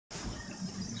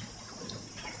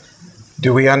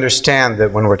Do we understand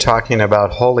that when we're talking about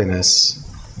holiness,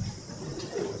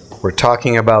 we're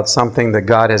talking about something that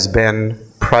God has been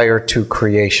prior to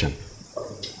creation?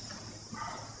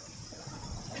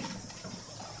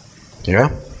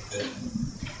 Yeah?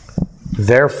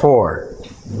 Therefore,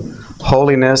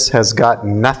 holiness has got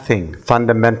nothing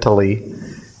fundamentally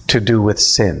to do with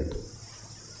sin.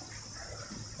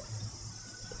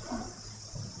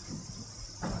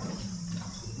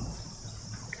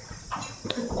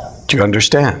 Do you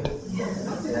understand?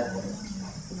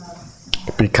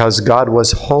 Because God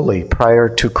was holy prior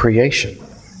to creation.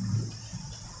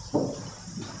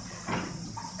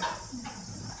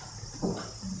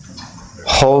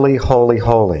 Holy, holy,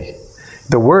 holy.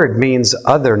 The word means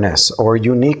otherness or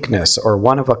uniqueness or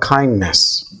one of a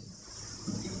kindness.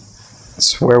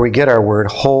 It's where we get our word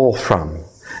whole from.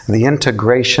 The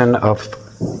integration of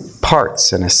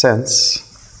parts, in a sense.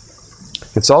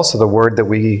 It's also the word that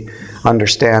we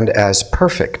understand as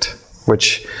perfect,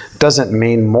 which doesn't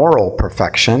mean moral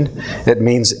perfection. It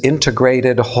means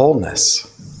integrated wholeness.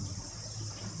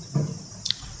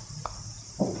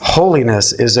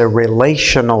 Holiness is a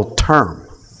relational term.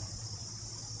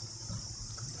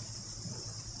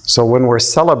 So when we're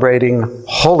celebrating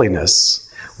holiness,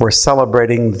 we're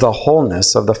celebrating the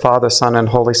wholeness of the Father, Son, and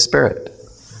Holy Spirit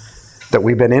that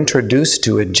we've been introduced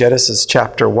to in Genesis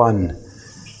chapter 1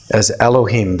 as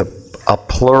Elohim, a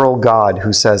plural God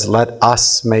who says, let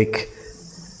us make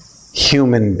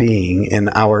human being in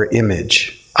our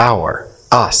image,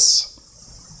 us.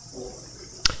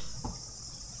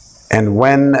 And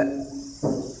when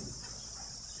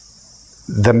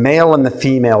the male and the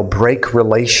female break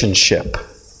relationship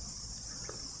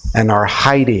and are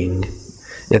hiding,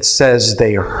 it says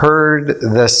they heard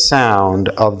the sound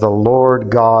of the Lord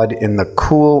God in the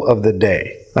cool of the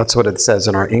day. That's what it says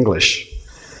in our English.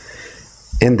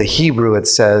 In the Hebrew it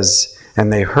says,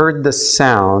 and they heard the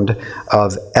sound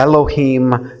of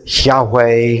Elohim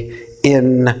Yahweh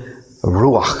in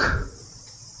Ruach.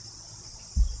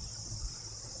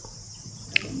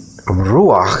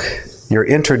 Ruach, you're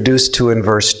introduced to in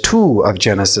verse 2 of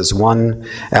Genesis 1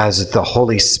 as the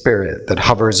Holy Spirit that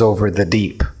hovers over the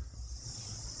deep.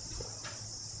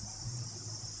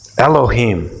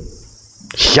 Elohim,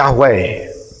 Yahweh,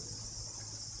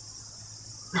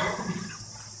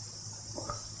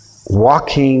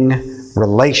 walking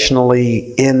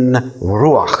relationally in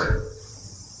Ruach.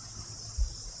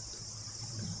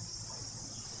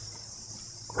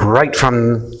 Right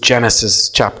from Genesis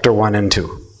chapter 1 and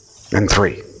 2 and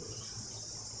 3.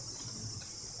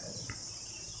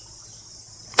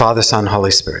 Father, Son,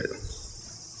 Holy Spirit.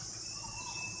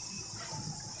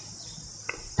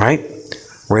 Right?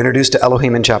 We're introduced to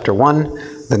Elohim in chapter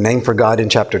 1. The name for God in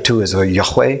chapter 2 is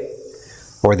Yahweh,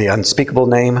 or the unspeakable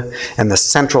name. And the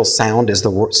central sound is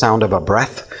the sound of a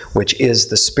breath, which is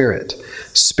the Spirit.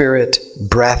 Spirit,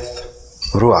 breath,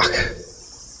 Ruach.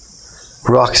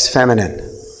 Ruach's feminine.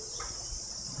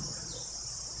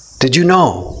 Did you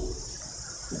know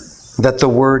that the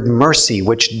word mercy,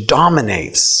 which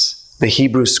dominates the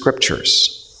Hebrew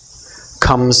scriptures,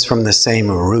 comes from the same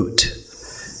root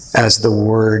as the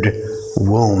word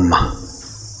womb?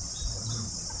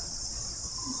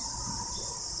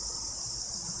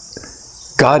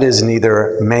 God is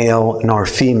neither male nor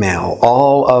female.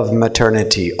 All of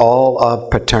maternity, all of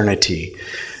paternity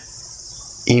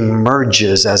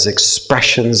emerges as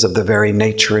expressions of the very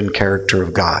nature and character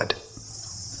of God.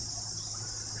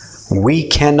 We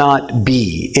cannot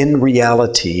be, in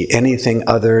reality, anything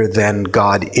other than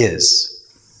God is.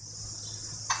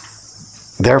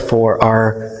 Therefore,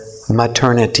 our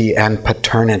maternity and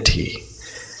paternity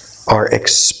are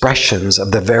expressions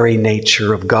of the very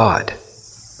nature of God.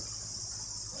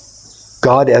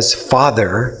 God as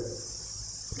Father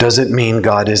doesn't mean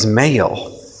God is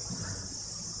male.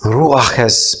 Ruach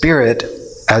as Spirit,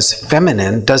 as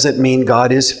feminine, doesn't mean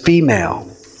God is female.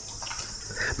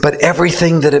 But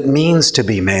everything that it means to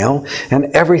be male and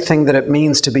everything that it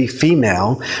means to be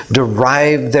female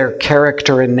derive their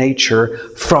character and nature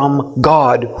from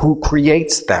God who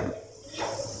creates them.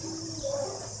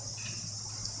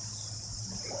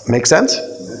 Make sense?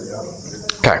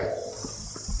 Okay.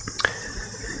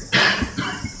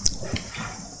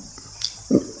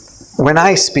 When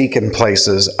I speak in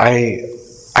places, I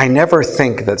never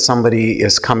think that somebody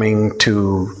is coming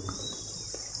to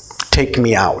take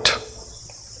me out.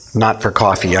 Not for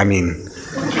coffee, I mean.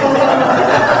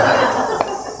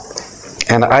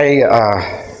 And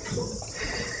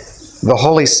the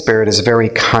Holy Spirit is very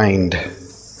kind,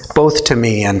 both to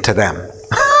me and to them.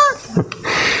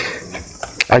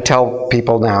 I tell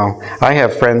people now, I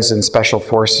have friends in special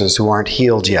forces who aren't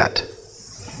healed yet.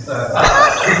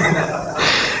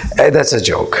 That's a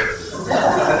joke.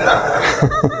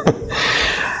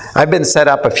 I've been set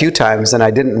up a few times and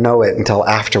I didn't know it until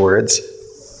afterwards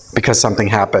because something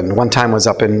happened. One time was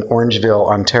up in Orangeville,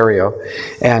 Ontario,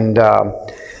 and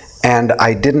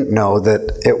I didn't know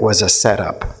that it was a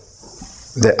setup,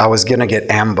 that I was going to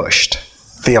get ambushed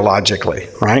theologically,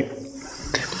 right?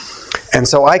 And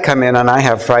so I come in and I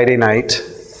have Friday night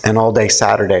and all day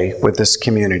Saturday with this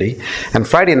community. And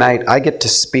Friday night I get to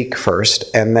speak first,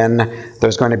 and then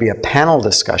there's going to be a panel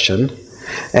discussion,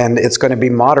 and it's going to be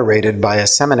moderated by a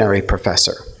seminary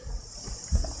professor.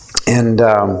 And,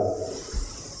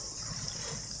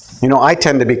 you know, I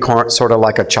tend to be sort of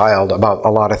like a child about a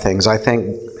lot of things. I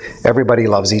think everybody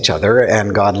loves each other,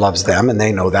 and God loves them, and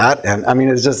they know that. And I mean,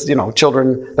 it's just, you know,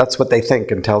 children, that's what they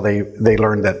think until they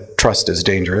learn that trust is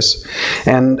dangerous.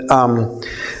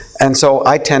 And so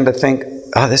I tend to think,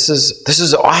 oh, this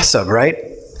is awesome, right?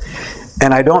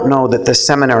 And I don't know that this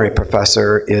seminary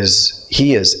professor is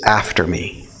after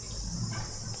me.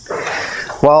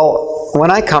 Well,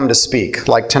 when I come to speak,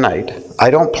 like tonight,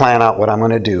 I don't plan out what I'm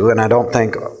going to do, and I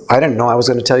didn't know I was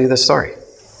going to tell you this story.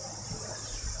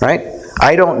 Right?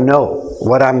 I don't know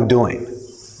what I'm doing.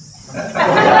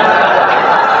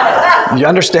 You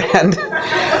understand?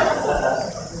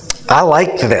 I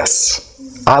like this.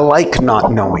 I like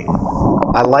not knowing.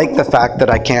 I like the fact that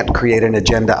I can't create an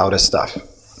agenda out of stuff.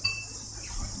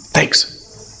 Thanks.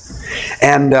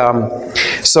 And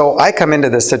so I come into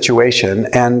this situation,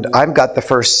 and I've got the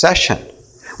first session.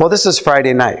 Well, this is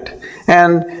Friday night.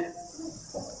 And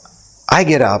I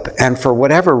get up, and for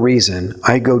whatever reason,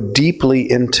 I go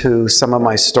deeply into some of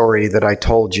my story that I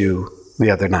told you the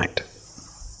other night.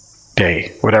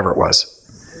 Day, whatever it was.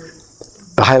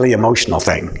 The highly emotional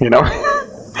thing, you know?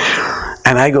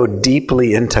 And I go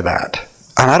deeply into that.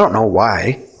 And I don't know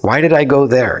why. Why did I go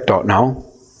there? Don't know,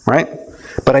 right?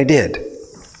 But I did.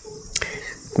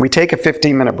 We take a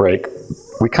 15-minute break.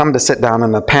 We come to sit down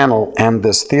in the panel, and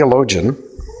this theologian,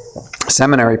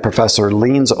 seminary professor,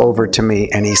 leans over to me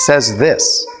and he says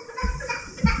this.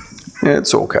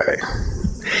 It's okay.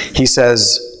 He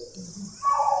says,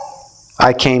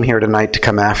 I came here tonight to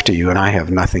come after you, and I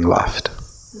have nothing left.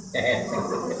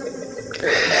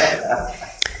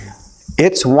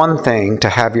 It's one thing to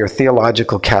have your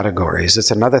theological categories.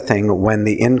 It's another thing when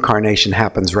the incarnation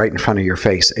happens right in front of your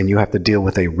face and you have to deal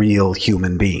with a real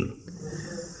human being.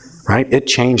 Right? It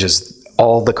changes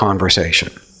all the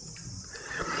conversation.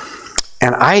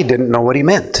 And I didn't know what he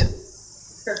meant.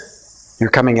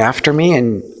 You're coming after me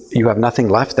and you have nothing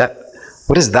left?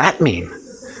 What does that mean?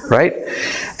 Right?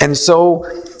 And so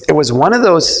it was one of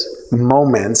those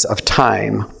moments of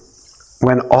time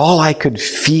when all I could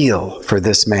feel for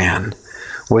this man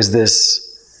was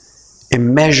this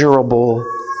immeasurable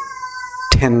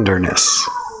tenderness.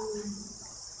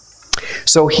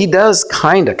 So he does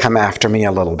kind of come after me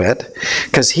a little bit,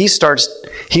 because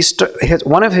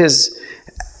one of his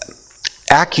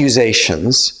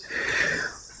accusations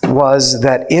was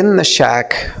that in the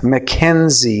shack,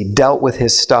 Mackenzie dealt with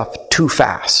his stuff too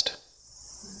fast.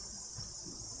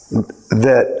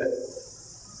 That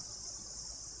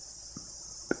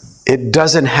it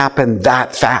doesn't happen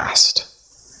that fast.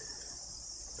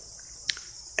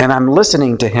 And I'm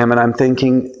listening to him and I'm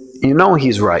thinking, you know,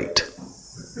 he's right.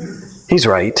 He's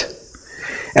right.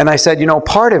 And I said, you know,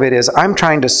 part of it is I'm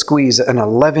trying to squeeze an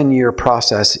 11-year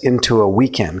process into a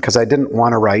weekend because I didn't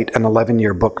want to write an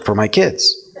 11-year book for my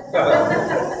kids.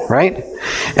 Right?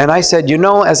 And I said, you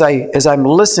know, as I'm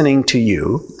listening to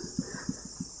you,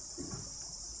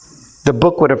 the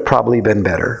book would have probably been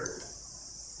better.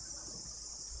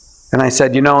 And I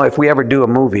said, you know, if we ever do a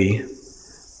movie,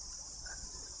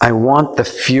 I want the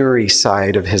fury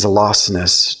side of his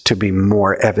lostness to be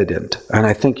more evident. And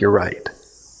I think you're right.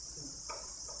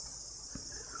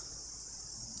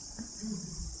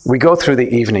 We go through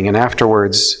the evening, and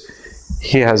afterwards,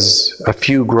 he has a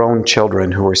few grown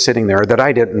children who were sitting there that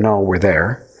I didn't know were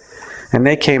there. And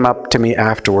they came up to me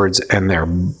afterwards, and they're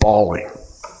bawling.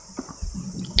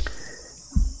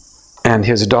 And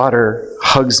his daughter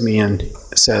hugs me and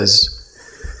says,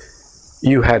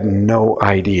 you had no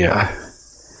idea,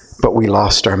 but we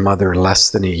lost our mother less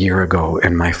than a year ago,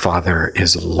 and my father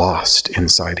is lost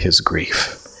inside his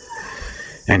grief.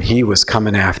 And he was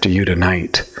coming after you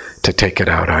tonight to take it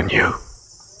out on you.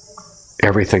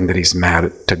 Everything that he's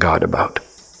mad to God about.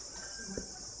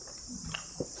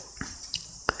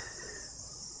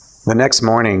 The next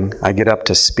morning, I get up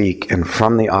to speak, and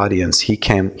from the audience, he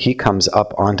comes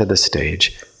up onto the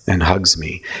stage and hugs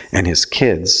me, and his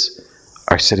kids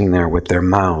are sitting there with their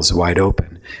mouths wide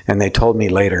open. And they told me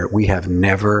later, we have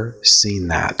never seen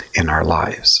that in our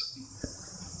lives.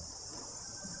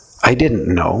 I didn't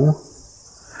know.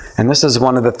 And this is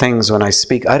one of the things when I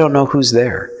speak, I don't know who's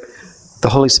there. The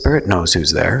Holy Spirit knows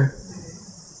who's there.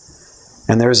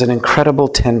 And there's an incredible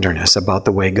tenderness about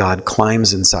the way God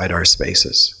climbs inside our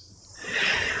spaces.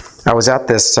 I was at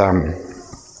this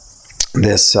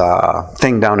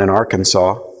thing down in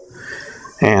Arkansas,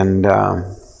 and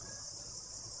I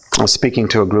was speaking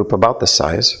to a group about this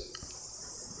size.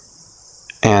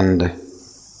 And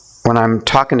when I'm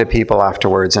talking to people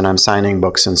afterwards and I'm signing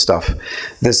books and stuff,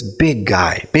 this big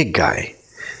guy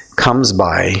comes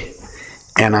by,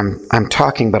 and I'm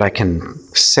talking, but I can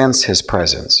sense his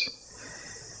presence.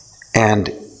 And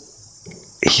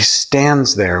he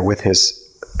stands there with his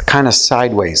kind of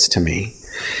sideways to me,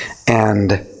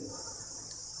 and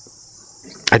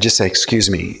I just say, "Excuse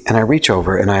me," and I reach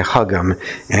over and I hug him,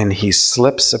 and he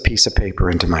slips a piece of paper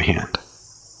into my hand,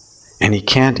 and he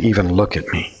can't even look at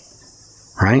me,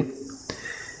 right?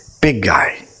 Big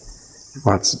guy.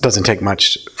 Well, it doesn't take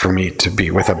much for me to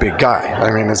be with a big guy.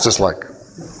 I mean, it's just like...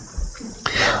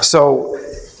 So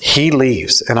he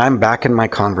leaves, and I'm back in my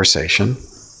conversation.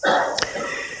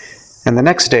 And the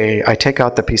next day, I take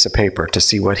out the piece of paper to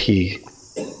see what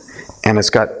and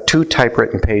it's got 2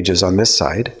 typewritten pages on this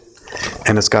side,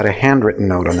 and it's got a handwritten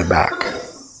note on the back.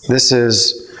 This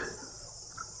is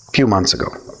a few months ago.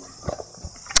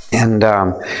 And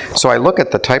so I look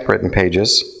at the typewritten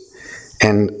pages,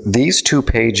 and these 2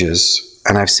 pages,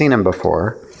 and I've seen them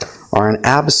before, are an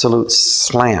absolute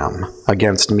slam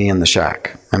against me in the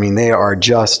shack. I mean, they are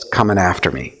just coming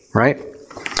after me, right?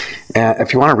 And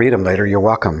if you want to read them later, you're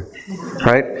welcome,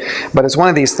 right? But it's one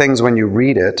of these things when you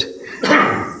read it,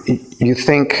 you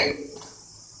think,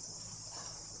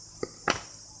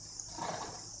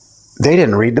 they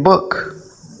didn't read the book,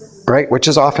 right? Which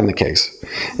is often the case.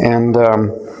 And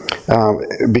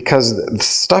because the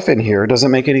stuff in here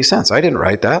doesn't make any sense. I didn't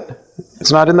write that.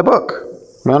 It's not in the book.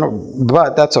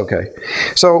 But that's okay.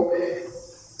 So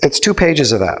it's 2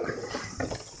 pages of that.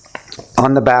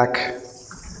 On the back,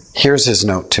 here's his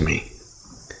note to me.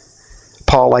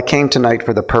 "Paul, I came tonight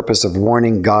for the purpose of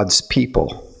warning God's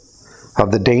people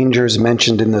of the dangers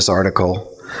mentioned in this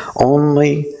article,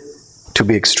 only to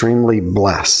be extremely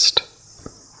blessed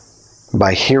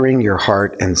by hearing your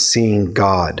heart and seeing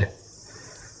God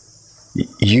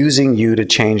using you to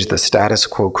change the status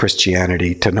quo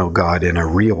Christianity to know God in a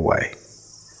real way.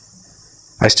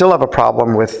 I still have a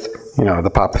problem with,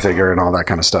 the Papa figure and all that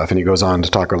kind of stuff," and he goes on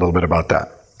to talk a little bit about that.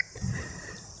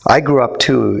 "I grew up,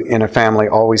 too, in a family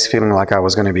always feeling like I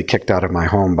was going to be kicked out of my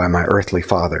home by my earthly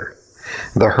father.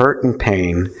 The hurt and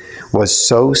pain was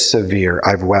so severe,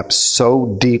 I've wept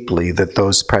so deeply that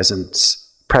those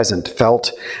present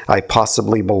felt I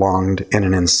possibly belonged in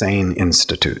an insane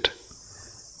institute.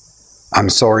 I'm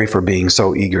sorry for being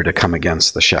so eager to come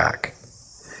against the shack.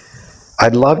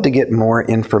 I'd love to get more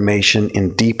information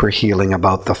in deeper healing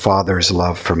about the Father's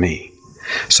love for me,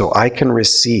 so I can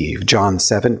receive John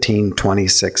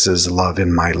 17:26's love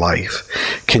in my life.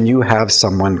 Can you have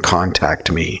someone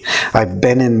contact me? I've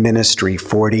been in ministry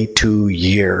 42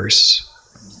 years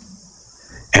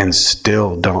and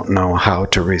still don't know how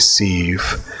to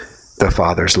receive the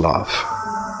Father's love."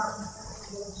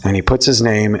 And he puts his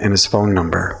name and his phone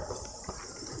number.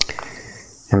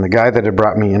 And the guy that had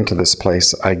brought me into this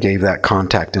place, I gave that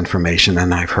contact information,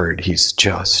 and I've heard he's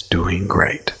just doing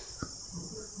great.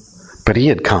 But he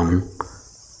had come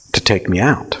to take me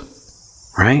out,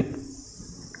 right?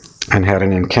 And had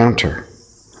an encounter.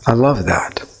 I love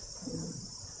that.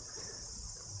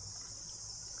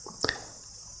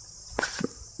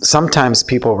 Sometimes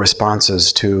people's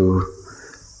responses to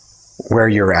where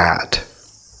you're at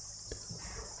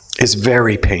is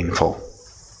very painful.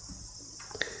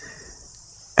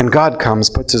 And God comes,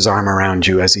 puts his arm around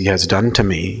you as he has done to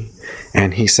me,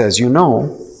 and he says,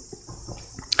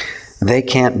 they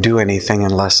can't do anything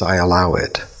unless I allow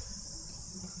it.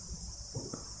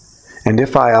 And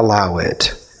if I allow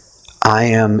it, I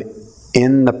am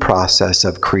in the process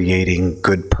of creating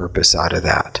good purpose out of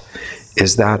that.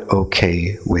 Is that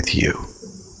okay with you?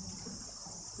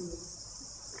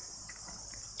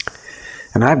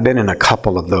 And I've been in a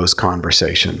couple of those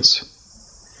conversations.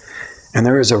 And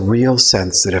there is a real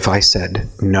sense that if I said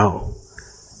no,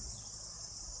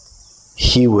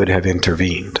 he would have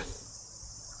intervened.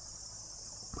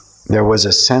 There was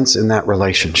a sense in that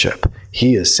relationship.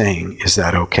 He is saying, is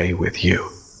that okay with you?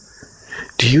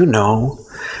 Do you know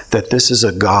that this is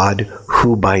a God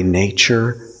who by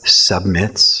nature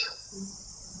submits?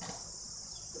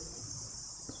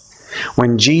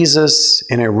 When Jesus,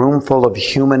 in a room full of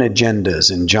human agendas,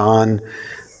 in John,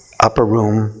 upper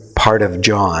room, part of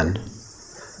John,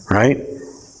 right?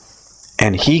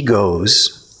 And he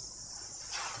goes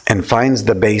and finds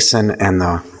the basin and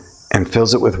and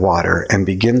fills it with water and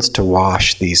begins to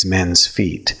wash these men's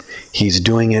feet, he's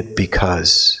doing it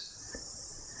because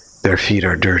their feet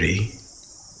are dirty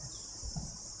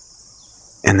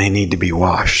and they need to be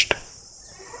washed.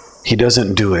 He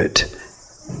doesn't do it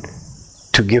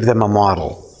to give them a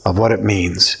model of what it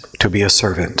means to be a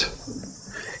servant.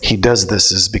 He does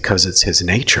this is because it's his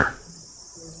nature.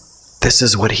 This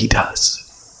is what he does.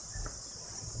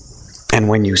 And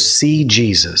when you see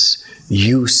Jesus,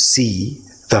 you see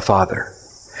the Father.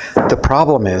 The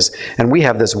problem is, and we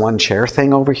have this one chair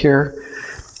thing over here,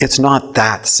 it's not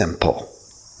that simple.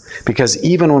 Because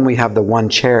even when we have the one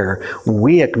chair,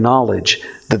 we acknowledge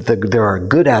that there are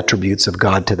good attributes of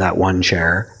God to that one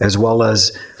chair, as well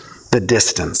as the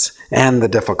distance and the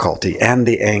difficulty and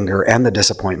the anger and the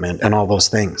disappointment and all those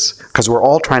things. Because we're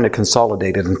all trying to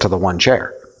consolidate it into the one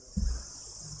chair.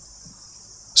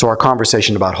 So our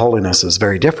conversation about holiness is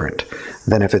very different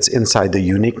than if it's inside the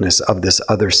uniqueness of this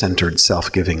other-centered,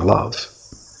 self-giving love.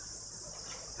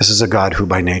 This is a God who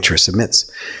by nature submits.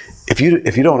 If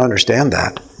you don't understand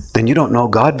that, then you don't know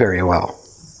God very well.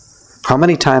 How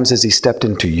many times has he stepped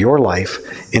into your life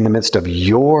in the midst of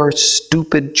your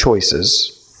stupid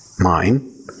choices, mine,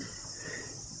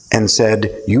 and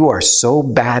said, you are so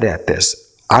bad at this,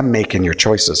 I'm making your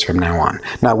choices from now on.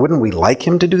 Now, wouldn't we like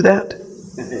him to do that?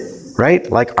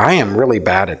 Right? Like, I am really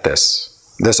bad at this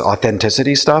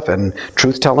authenticity stuff and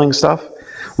truth-telling stuff.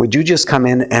 Would you just come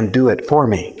in and do it for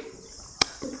me?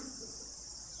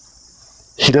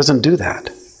 He doesn't do that.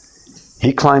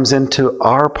 He climbs into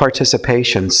our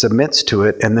participation, submits to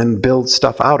it, and then builds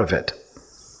stuff out of it.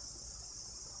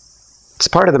 It's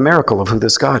part of the miracle of who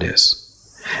this God is.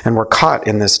 And we're caught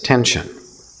in this tension.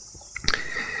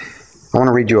 I want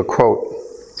to read you a quote.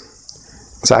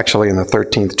 It's actually in the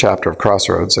 13th chapter of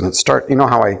Crossroads, and you know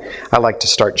how I like to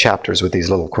start chapters with these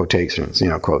little quotations,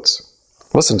 quotes.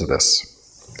 Listen to this.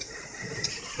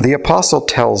 The apostle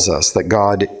tells us that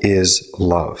God is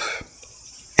love,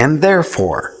 and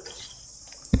therefore,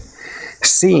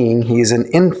 seeing he is an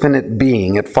infinite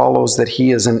being, it follows that he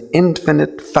is an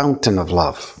infinite fountain of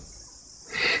love.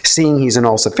 Seeing he's an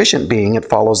all-sufficient being, it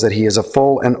follows that he is a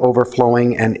full and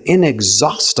overflowing and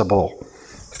inexhaustible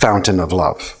fountain of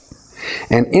love.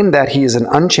 And in that he is an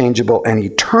unchangeable and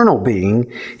eternal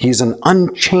being, he's an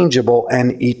unchangeable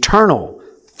and eternal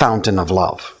fountain of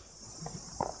love.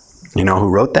 You know who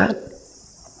wrote that?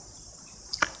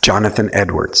 Jonathan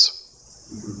Edwards.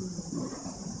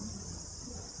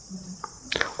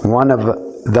 One of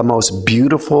the most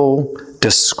beautiful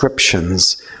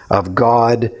descriptions of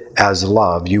God as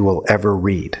love you will ever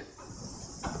read.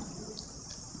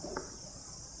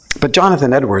 But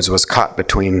Jonathan Edwards was caught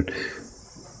between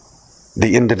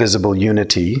the indivisible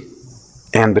unity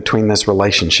and between this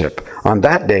relationship. On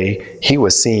that day, he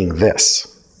was seeing this.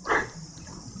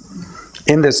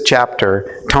 In this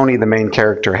chapter, Tony, the main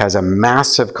character, has a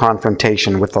massive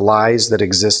confrontation with the lies that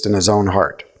exist in his own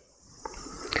heart.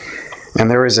 And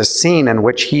there is a scene in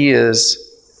which he is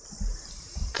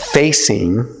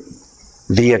facing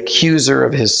the accuser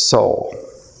of his soul.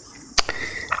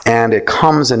 And it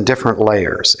comes in different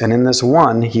layers. And in this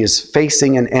one, he is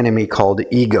facing an enemy called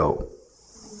ego.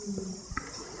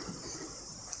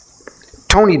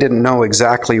 Tony didn't know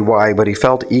exactly why, but he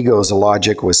felt ego's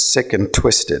logic was sick and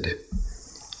twisted.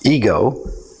 Ego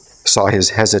saw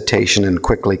his hesitation and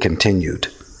quickly continued.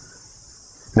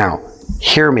 Now,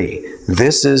 hear me.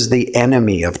 This is the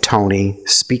enemy of Tony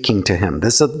speaking to him.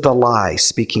 This is the lie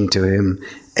speaking to him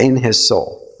in his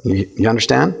soul. You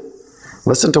understand?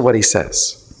 Listen to what he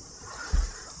says.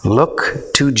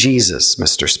 Look to Jesus,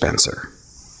 Mr. Spencer.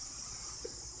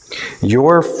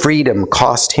 Your freedom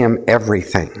cost him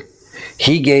everything.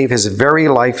 He gave his very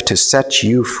life to set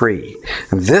you free.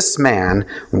 This man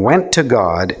went to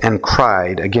God and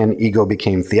cried. Again, ego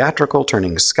became theatrical,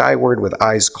 turning skyward with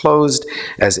eyes closed,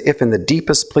 as if in the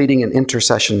deepest pleading and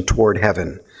intercession toward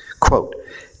heaven. Quote,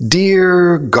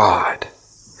 Dear God,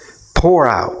 pour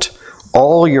out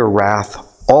all your wrath,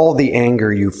 all the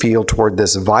anger you feel toward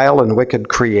this vile and wicked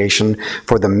creation,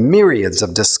 for the myriads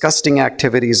of disgusting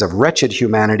activities of wretched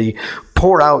humanity.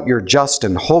 Pour out your just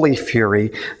and holy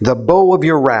fury, the bow of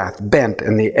your wrath bent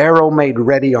and the arrow made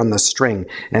ready on the string,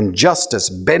 and justice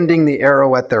bending the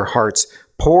arrow at their hearts.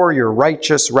 Pour your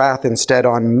righteous wrath instead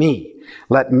on me.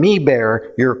 Let me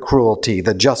bear your cruelty,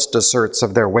 the just deserts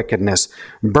of their wickedness.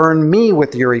 Burn me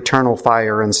with your eternal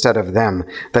fire instead of them,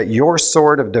 that your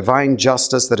sword of divine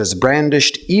justice that is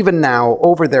brandished even now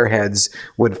over their heads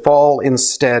would fall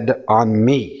instead on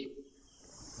me.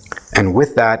 And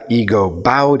with that, ego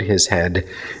bowed his head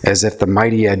as if the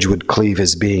mighty edge would cleave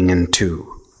his being in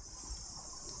two.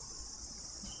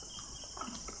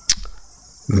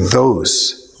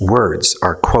 Those words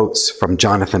are quotes from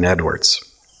Jonathan Edwards.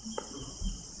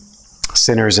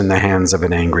 Sinners in the hands of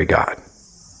an angry God.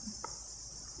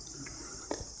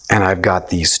 And I've got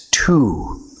these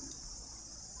two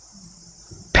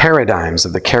paradigms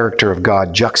of the character of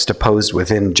God juxtaposed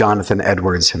within Jonathan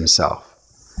Edwards himself.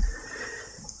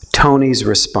 Tony's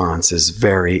response is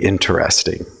very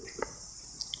interesting.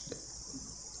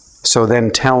 So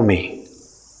then tell me,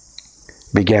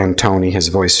 began Tony, his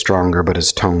voice stronger but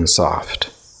his tone soft.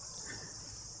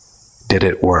 Did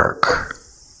it work?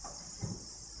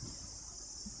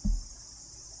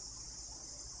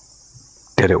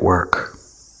 Did it work?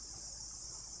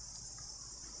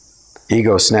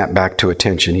 Ego snapped back to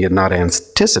attention. He had not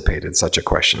anticipated such a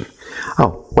question.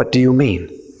 Oh, what do you mean?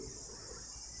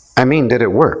 I mean, did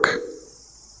it work?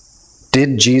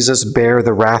 Did Jesus bear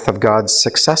the wrath of God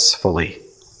successfully?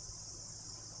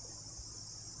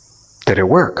 Did it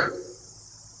work?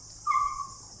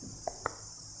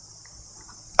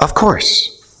 Of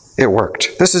course, it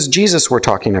worked. This is Jesus we're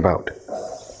talking about.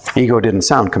 Ego didn't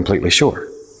sound completely sure.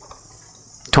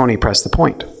 Tony pressed the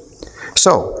point.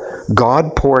 So,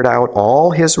 God poured out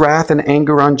all his wrath and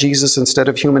anger on Jesus instead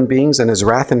of human beings, and his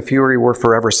wrath and fury were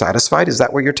forever satisfied? Is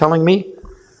that what you're telling me?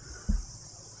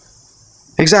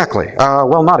 Exactly.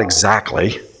 Well, not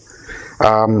exactly.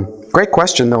 Great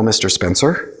question, though, Mr.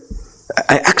 Spencer.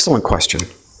 Excellent question.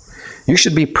 You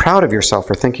should be proud of yourself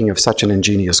for thinking of such an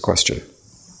ingenious question.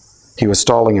 He was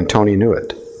stalling, and Tony knew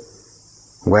it.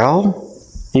 Well,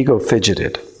 Ego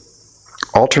fidgeted,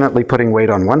 alternately putting weight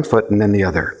on one foot and then the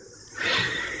other.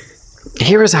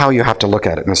 Here is how you have to look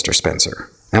at it, Mr. Spencer.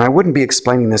 And I wouldn't be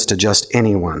explaining this to just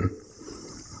anyone.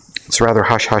 It's rather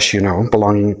hush-hush, you know,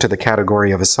 belonging to the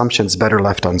category of assumptions better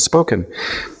left unspoken.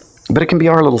 But it can be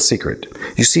our little secret.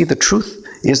 You see, the truth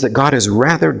is that God is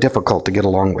rather difficult to get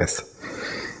along with.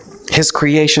 His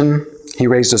creation, he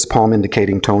raised his palm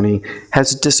indicating Tony,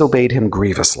 has disobeyed him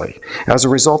grievously. As a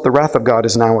result, the wrath of God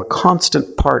is now a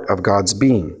constant part of God's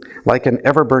being, like an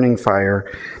ever-burning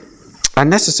fire, a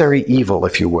necessary evil,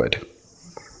 if you would.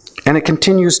 And it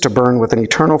continues to burn with an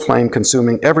eternal flame,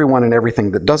 consuming everyone and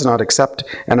everything that does not accept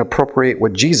and appropriate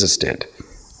what Jesus did.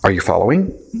 Are you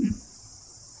following?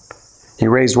 He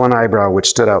raised one eyebrow, which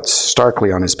stood out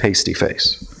starkly on his pasty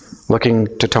face, looking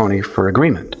to Tony for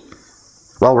agreement.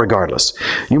 Well, regardless,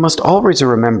 you must always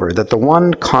remember that the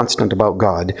one constant about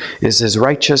God is his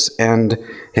righteous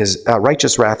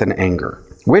wrath and anger,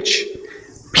 which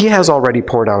he has already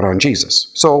poured out on Jesus.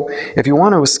 So, if you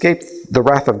want to escape the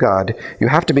wrath of God, you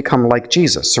have to become like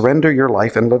Jesus. Surrender your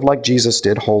life and live like Jesus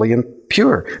did, holy and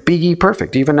pure. Be ye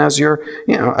perfect, even as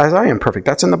as I am perfect.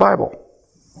 That's in the Bible.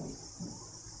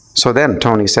 So then,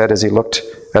 Tony said as he looked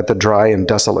at the dry and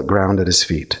desolate ground at his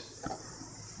feet,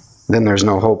 then there's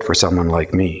no hope for someone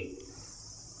like me.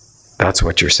 That's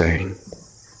what you're saying.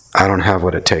 I don't have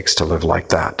what it takes to live like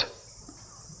that.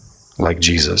 Like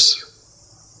Jesus.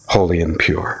 Holy and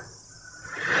pure.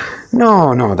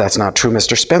 No, that's not true,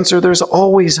 Mr. Spencer. There's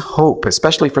always hope,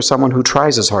 especially for someone who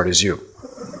tries as hard as you,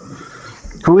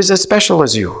 who is as special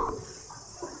as you.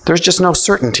 There's just no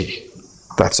certainty,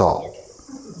 that's all.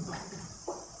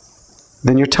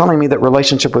 Then you're telling me that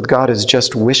relationship with God is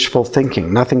just wishful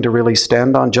thinking, nothing to really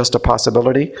stand on, just a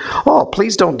possibility? Oh,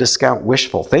 please don't discount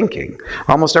wishful thinking.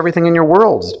 Almost everything in your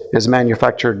world is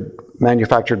manufactured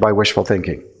by wishful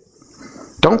thinking.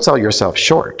 Don't sell yourself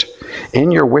short.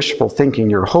 In your wishful thinking,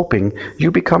 you're hoping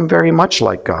you become very much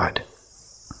like God.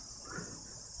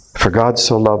 For God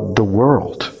so loved the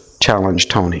world,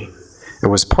 challenged Tony. It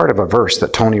was part of a verse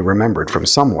that Tony remembered from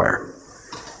somewhere.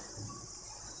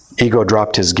 Ego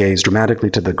dropped his gaze dramatically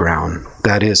to the ground.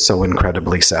 That is so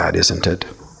incredibly sad, isn't it?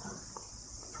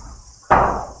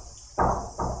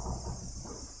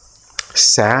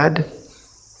 Sad?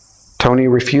 Tony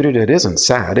refuted, it isn't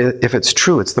sad. If it's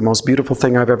true, it's the most beautiful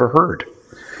thing I've ever heard.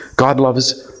 God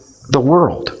loves the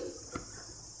world.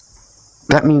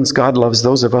 That means God loves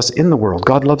those of us in the world.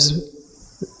 God loves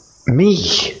me.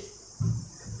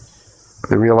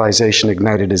 The realization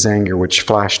ignited his anger, which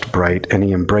flashed bright, and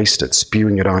he embraced it,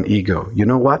 spewing it on Ego. You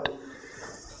know what?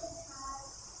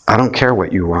 I don't care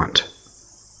what you want.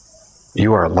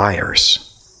 You are liars.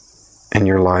 And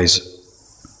your lies,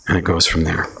 and it goes from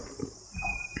there.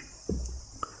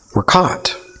 We're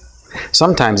caught.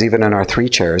 Sometimes even in our 3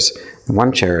 chairs,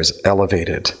 one chair is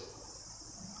elevated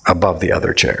above the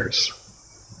other chairs.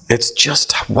 It's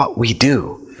just what we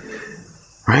do,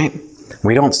 right?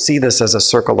 We don't see this as a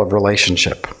circle of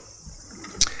relationship.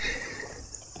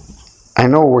 I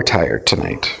know we're tired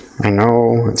tonight. I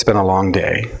know it's been a long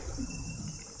day.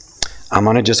 I'm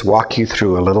going to just walk you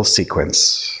through a little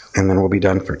sequence, and then we'll be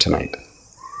done for tonight.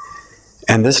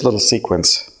 And this little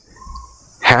sequence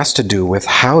has to do with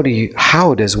how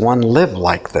does one live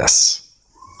like this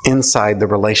inside the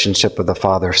relationship of the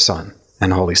Father, Son,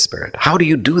 and Holy Spirit? How do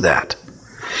you do that?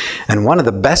 And one of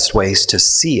the best ways to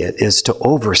see it is to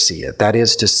oversee it. That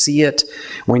is, to see it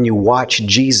when you watch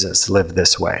Jesus live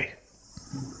this way.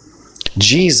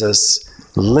 Jesus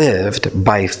lived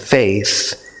by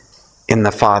faith in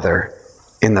the Father,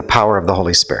 in the power of the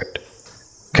Holy Spirit.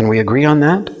 Can we agree on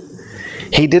that?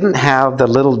 He didn't have the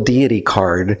little deity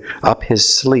card up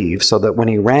his sleeve so that when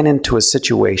he ran into a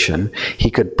situation,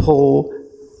 he could pull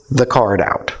the card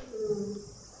out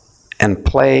and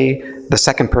play the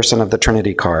second person of the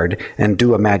Trinity card and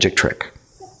do a magic trick.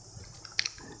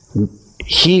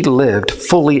 He lived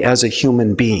fully as a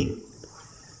human being,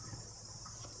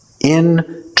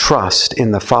 in trust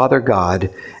in the Father God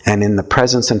and in the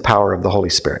presence and power of the Holy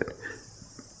Spirit.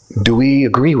 Do we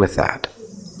agree with that?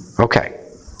 Okay.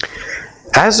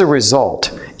 As a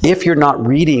result, if you're not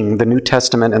reading the New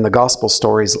Testament and the Gospel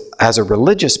stories as a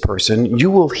religious person,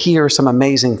 you will hear some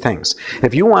amazing things.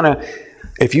 If you want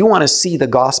to see the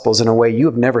Gospels in a way you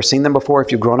have never seen them before,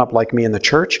 if you've grown up like me in the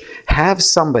church, have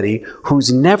somebody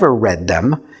who's never read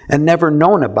them and never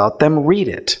known about them read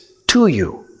it to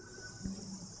you.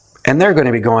 And they're going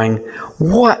to be going,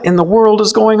 what in the world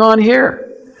is going on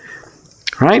here?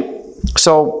 Right?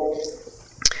 So,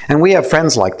 and we have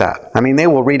friends like that. I mean, they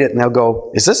will read it and they'll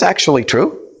go, is this actually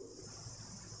true?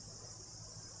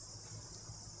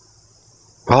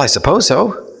 Well, I suppose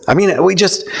so. I mean, we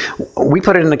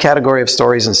put it in the category of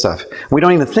stories and stuff. We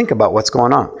don't even think about what's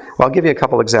going on. Well, I'll give you a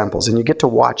couple examples, and you get to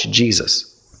watch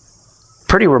Jesus.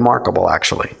 Pretty remarkable,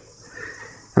 actually.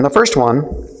 And the first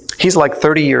one, he's like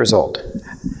 30 years old.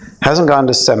 Hasn't gone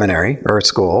to seminary or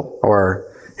school,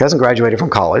 or he hasn't graduated from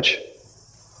college.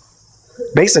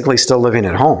 Basically still living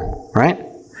at home, right?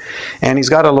 And he's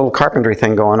got a little carpentry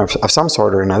thing going of some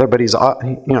sort or another, but he's,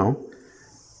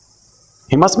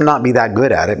 he must not be that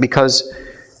good at it because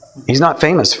he's not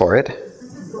famous for it.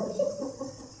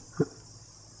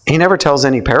 He never tells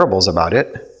any parables about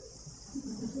it.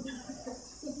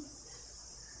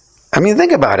 I mean,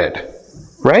 think about it,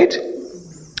 right?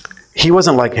 He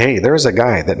wasn't like, hey, there's a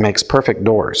guy that makes perfect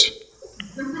doors.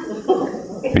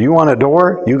 Do you want a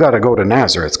door? You got to go to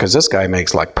Nazareth because this guy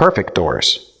makes like perfect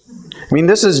doors. I mean,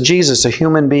 this is Jesus, a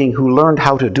human being who learned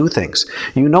how to do things.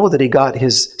 You know that he got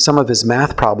some of his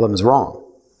math problems wrong.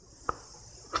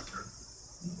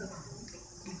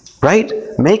 Right?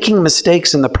 Making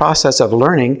mistakes in the process of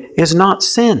learning is not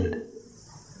sin.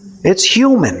 It's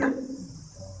human.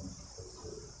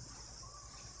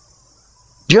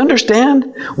 Do you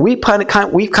understand? We've kind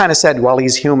of said, well,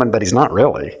 he's human, but he's not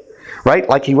really. Right?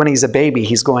 Like when he's a baby,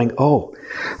 he's going, oh,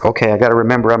 okay, I got to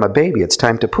remember I'm a baby. It's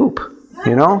time to poop,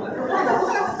 you know?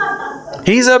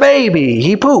 He's a baby.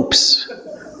 He poops.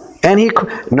 And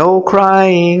no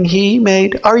crying he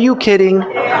made. Are you kidding?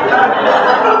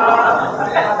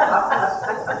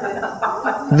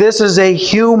 This is a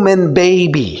human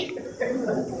baby.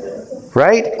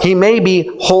 Right? He may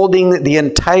be holding the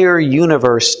entire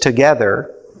universe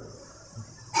together,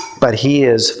 but he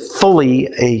is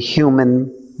fully a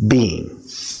human being.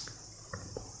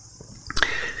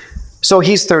 So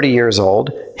he's 30 years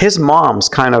old. His mom's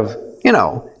kind of,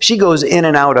 she goes in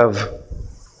and out of,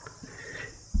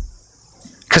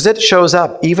 because it shows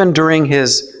up even during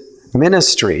his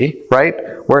ministry, right?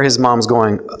 Where his mom's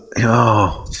going,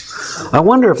 oh, I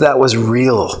wonder if that was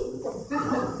real.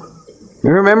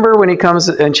 You remember when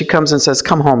she comes and says,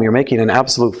 come home, you're making an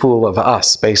absolute fool of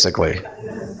us, basically,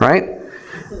 right?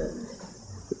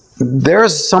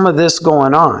 There's some of this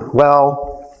going on.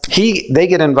 Well, they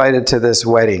get invited to this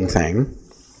wedding thing,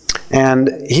 and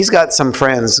he's got some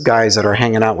friends, guys that are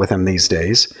hanging out with him these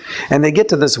days, and they get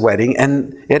to this wedding,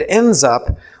 and it ends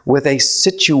up with a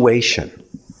situation.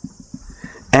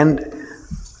 And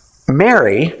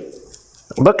Mary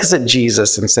looks at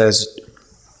Jesus and says,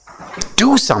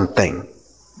 do something,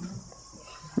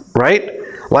 right?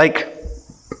 Like,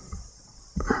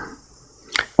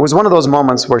 it was one of those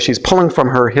moments where she's pulling from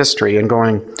her history and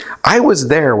going, I was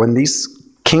there when these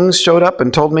kings showed up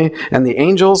and told me, and the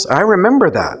angels, I remember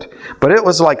that. But it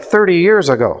was like 30 years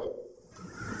ago.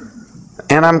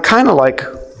 And I'm kind of like,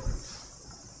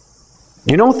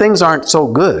 things aren't so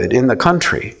good in the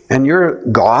country. And you're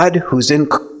God who's in,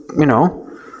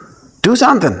 do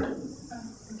something.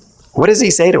 What does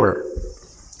he say to her?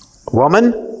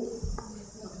 Woman?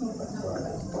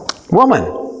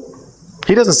 Woman.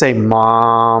 He doesn't say,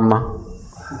 Mom,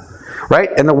 right?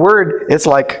 And the word, it's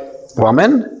like,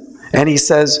 woman. And he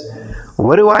says,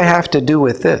 what do I have to do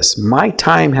with this? My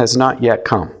time has not yet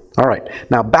come. All right,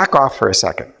 now back off for a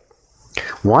second.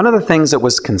 One of the things that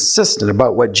was consistent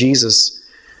about what Jesus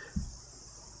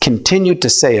continued to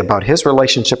say about his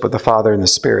relationship with the Father and the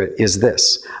Spirit is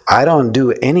this: I don't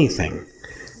do anything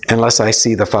unless I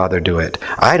see the Father do it.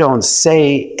 I don't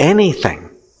say anything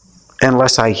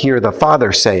unless I hear the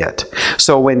Father say it.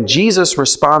 So when Jesus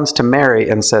responds to Mary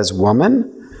and says, "Woman,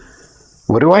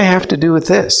 what do I have to do with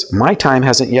this? My time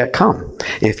hasn't yet come."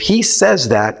 If he says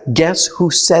that, guess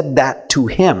who said that to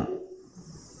him?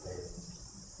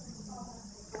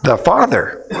 The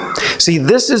Father. See,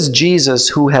 this is Jesus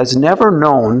who has never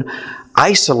known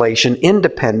isolation,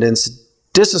 independence,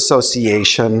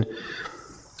 disassociation,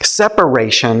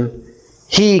 separation.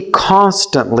 He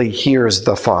constantly hears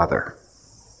the Father.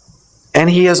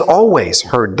 And he has always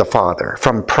heard the Father,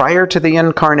 from prior to the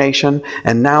incarnation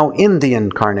and now in the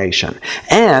incarnation.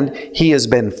 And he has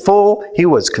been he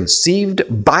was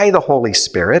conceived by the Holy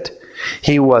Spirit.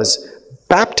 He was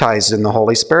baptized in the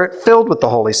Holy Spirit, filled with the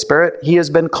Holy Spirit. He has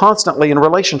been constantly in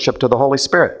relationship to the Holy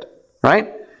Spirit,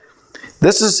 right?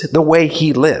 This is the way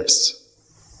he lives.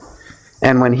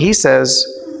 And when he says,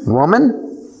 "Woman,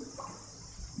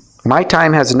 my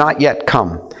time has not yet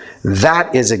come,"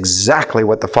 that is exactly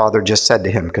what the Father just said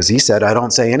to him, because he said, "I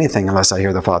don't say anything unless I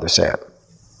hear the Father say it."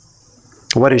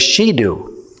 What does she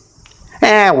do?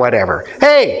 Whatever.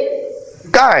 Hey,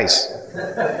 guys,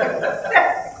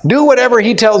 do whatever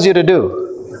he tells you to do.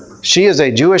 She is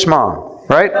a Jewish mom,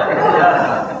 right?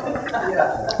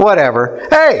 Whatever.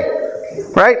 Hey,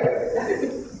 right?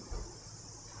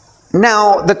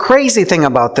 Now, the crazy thing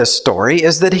about this story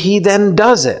is that he then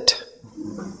does it.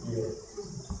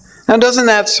 Now, doesn't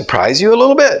that surprise you a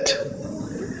little bit?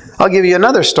 I'll give you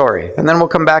another story, and then we'll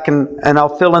come back and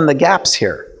I'll fill in the gaps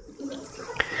here.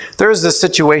 There's this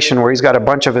situation where he's got a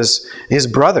bunch of his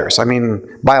brothers. I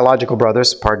mean, biological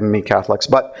brothers, pardon me, Catholics,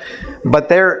 but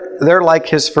they're like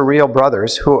his for real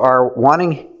brothers who are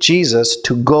wanting Jesus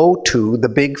to go to the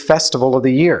big festival of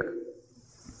the year.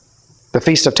 The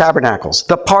Feast of Tabernacles,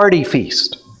 the party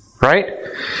feast, right?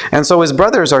 And so his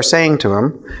brothers are saying to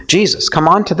him, "Jesus, come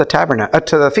on to the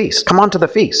to the feast. Come on to the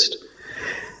feast."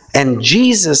 And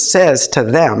Jesus says to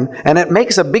them, and it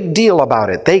makes a big deal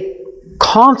about it. They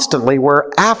constantly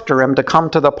were after him to come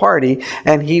to the party,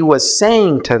 and he was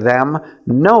saying to them,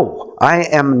 "No, I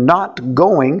am not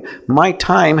going. My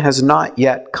time has not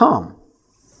yet come."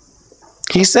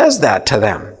 He says that to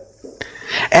them.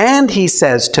 And he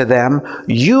says to them,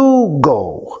 "You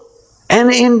go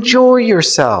and enjoy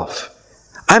yourself.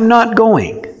 I'm not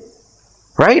going."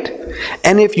 Right?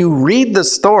 And if you read the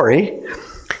story,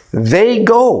 they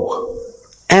go,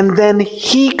 and then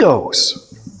he goes.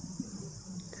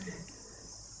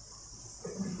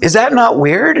 Is that not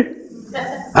weird?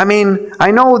 I mean,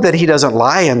 I know that he doesn't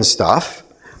lie and stuff,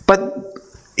 but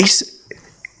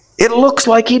it looks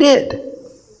like he did.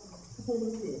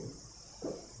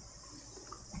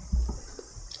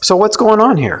 So what's going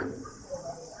on here?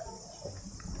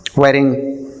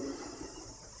 Wedding.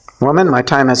 "Woman, my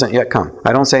time hasn't yet come.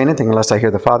 I don't say anything unless I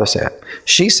hear the Father say it."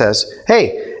 She says,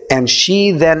 "Hey," and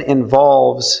she then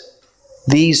involves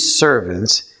these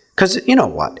servants. Because you know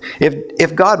what?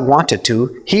 If God wanted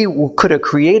to, he could have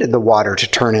created the water to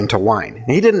turn into wine.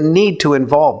 He didn't need to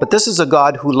involve. But this is a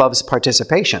God who loves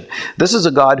participation. This is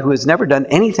a God who has never done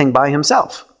anything by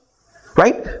himself.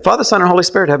 Right? Father, Son, and Holy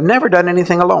Spirit have never done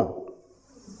anything alone.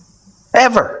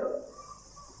 Ever.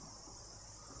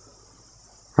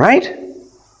 Right?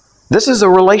 This is a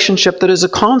relationship that is a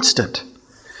constant.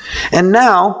 And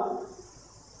now,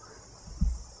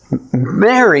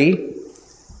 Mary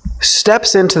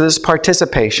steps into this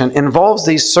participation, involves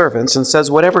these servants, and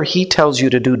says, "Whatever he tells you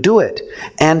to do, do it."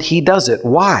 And he does it.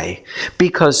 Why?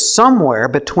 Because somewhere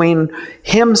between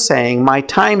him saying, "My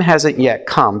time hasn't yet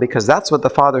come," because that's what the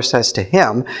Father says to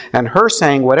him, and her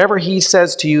saying, "Whatever he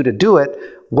says to you to do it,"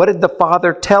 what did the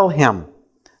Father tell him?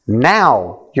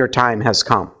 "Now your time has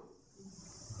come."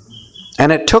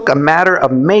 And it took a matter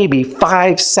of maybe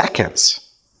 5 seconds.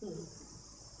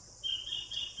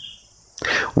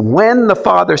 When the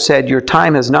Father said, "Your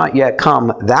time has not yet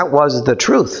come," that was the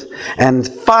truth. And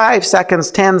 5 seconds,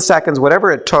 10 seconds,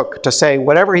 whatever it took to say,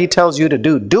 "Whatever he tells you to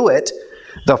do, do it,"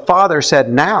 the Father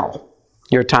said, "Now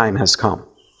your time has come."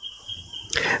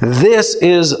 This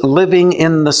is living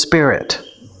in the Spirit.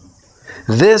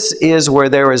 This is where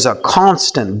there is a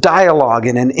constant dialogue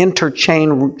and an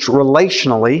interchange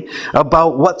relationally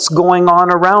about what's going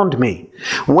on around me.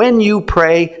 When you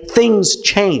pray, things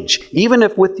change. Even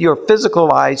if with your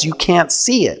physical eyes you can't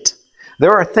see it.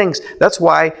 There are things, that's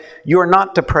why you're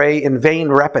not to pray in vain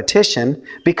repetition,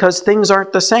 because things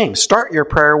aren't the same. Start your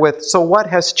prayer with, "So what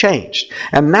has changed?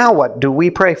 And now what do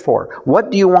we pray for? What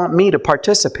do you want me to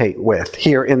participate with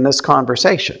here in this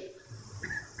conversation?"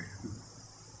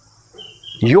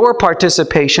 Your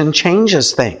participation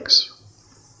changes things.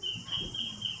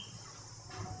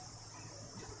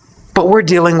 But we're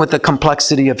dealing with the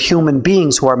complexity of human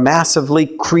beings who are massively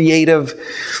creative,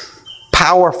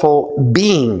 powerful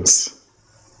beings.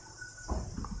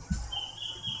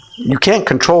 You can't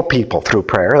control people through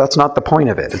prayer. That's not the point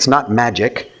of it. It's not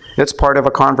magic. It's part of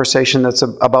a conversation that's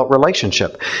about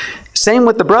relationship. Same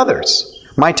with the brothers.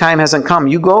 My time hasn't come.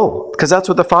 You go. Because that's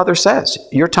what the Father says.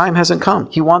 Your time hasn't come.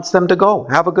 He wants them to go.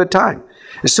 Have a good time.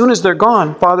 As soon as they're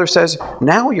gone, Father says,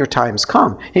 now your time's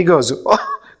come. He goes,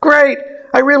 oh, great.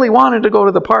 I really wanted to go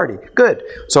to the party. Good.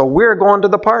 So we're going to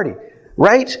the party.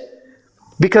 Right?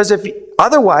 Because if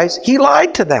otherwise, he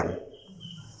lied to them.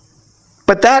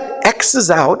 But that X's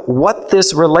out what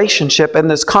this relationship and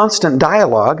this constant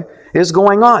dialogue is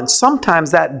going on.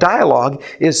 Sometimes that dialogue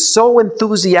is so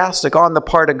enthusiastic on the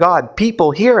part of God,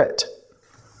 people hear it.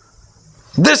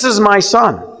 This is my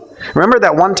son. Remember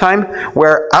that one time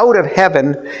where out of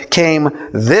heaven came,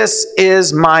 this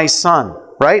is my son,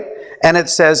 right? And it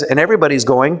says, and everybody's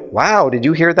going, wow, did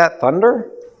you hear that thunder?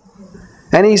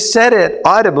 And he said it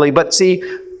audibly, but see,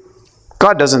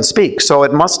 God doesn't speak, so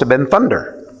it must have been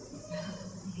thunder.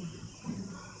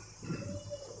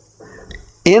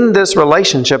 In this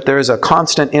relationship, there is a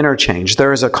constant interchange.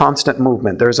 There is a constant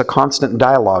movement. There is a constant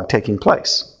dialogue taking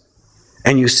place.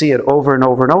 And you see it over and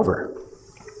over and over.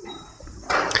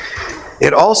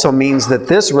 It also means that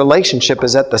this relationship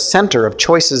is at the center of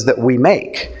choices that we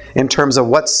make in terms of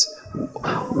what's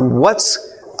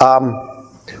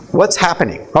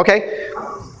happening. Okay?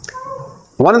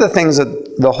 One of the things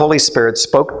that the Holy Spirit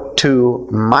spoke to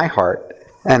my heart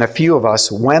and a few of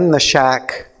us when the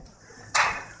shack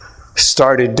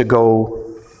started to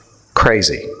go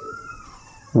crazy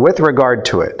with regard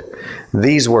to it,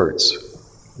 these words: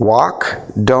 walk,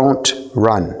 don't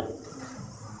run.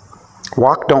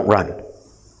 Walk, don't run.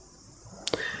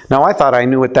 Now, I thought I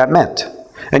knew what that meant.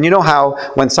 And you know how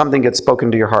when something gets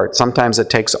spoken to your heart, sometimes it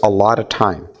takes a lot of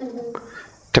time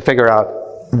to figure out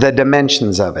the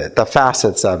dimensions of it, the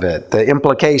facets of it, the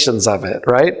implications of it,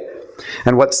 right?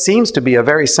 And what seems to be a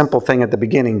very simple thing at the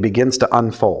beginning begins to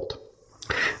unfold.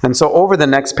 And so over the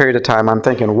next period of time, I'm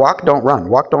thinking, walk, don't run.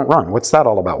 Walk, don't run. What's that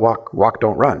all about? Walk,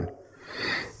 don't run.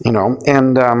 You know,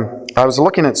 and I was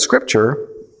looking at Scripture,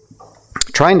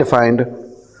 trying to find,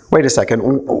 wait a second,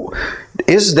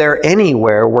 is there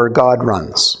anywhere where God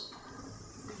runs?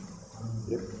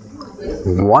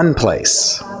 One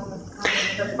place.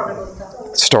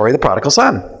 Story of the prodigal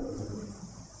son.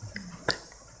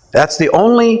 That's the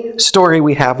only story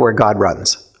we have where God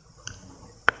runs.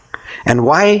 And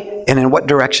why and in what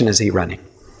direction is he running?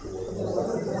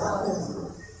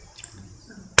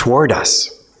 Toward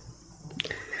us.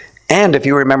 And if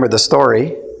you remember the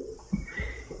story,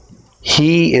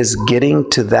 he is getting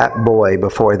to that boy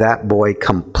before that boy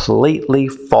completely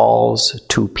falls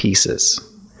to pieces.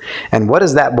 And what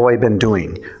has that boy been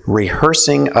doing?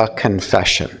 Rehearsing a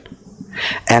confession.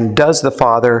 And does the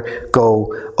father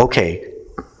go, okay,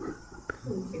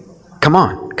 come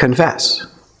on, confess?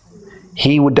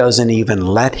 He doesn't even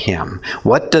let him.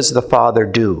 What does the father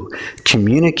do?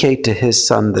 Communicate to his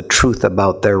son the truth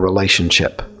about their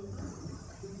relationship.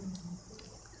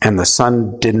 And the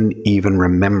son didn't even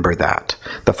remember that.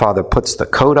 The father puts the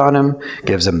coat on him,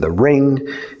 gives him the ring,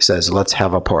 says, let's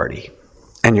have a party.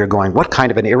 And you're going, what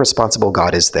kind of an irresponsible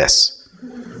God is this?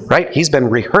 Right? He's been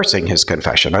rehearsing his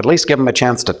confession. At least give him a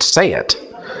chance to say it,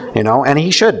 you know, and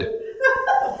he should.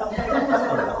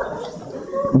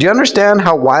 Do you understand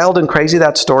how wild and crazy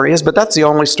that story is? But that's the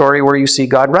only story where you see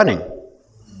God running.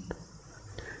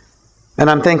 And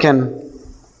I'm thinking,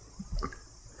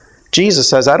 Jesus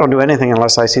says, I don't do anything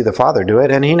unless I see the Father do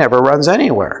it, and he never runs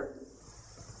anywhere.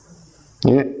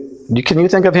 Can you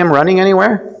think of him running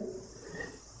anywhere?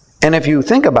 And if you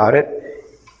think about it,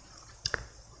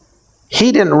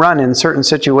 he didn't run in certain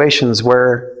situations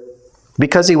where,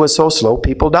 because he was so slow,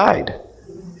 people died.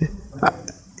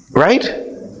 Right?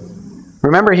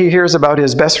 Remember, he hears about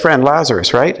his best friend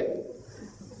Lazarus, right?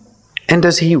 And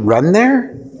does he run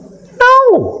there?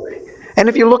 No. And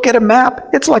if you look at a map,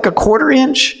 it's like a 1/4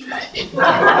 inch.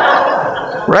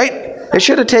 Right? It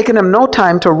should have taken him no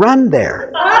time to run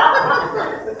there.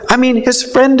 I mean, his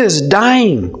friend is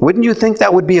dying. Wouldn't you think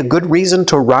that would be a good reason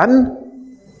to run?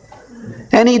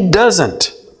 And he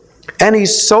doesn't. And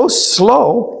he's so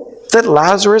slow that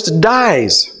Lazarus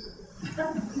dies.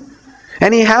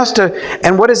 And he has to,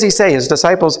 and what does he say? His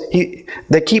disciples,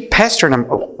 they keep pestering him.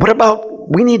 What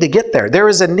about, we need to get there. There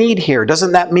is a need here.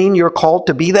 Doesn't that mean you're called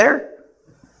to be there?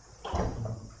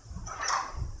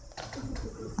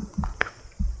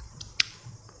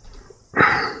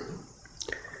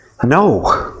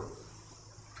 No.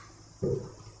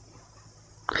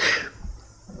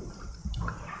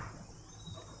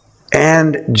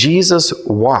 And Jesus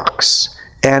walks,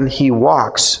 and he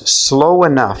walks slow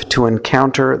enough to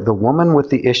encounter the woman with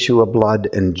the issue of blood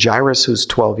and Jairus, whose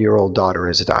 12-year-old daughter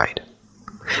has died,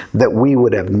 that we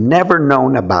would have never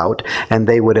known about, and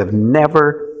they would have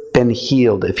never been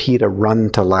healed if he'd have run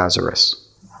to Lazarus.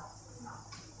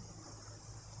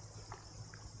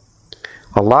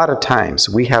 A lot of times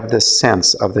we have this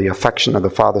sense of the affection of the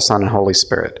Father, Son, and Holy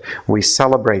Spirit. We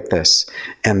celebrate this,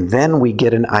 and then we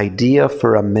get an idea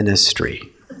for a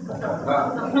ministry,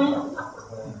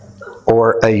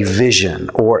 or a vision,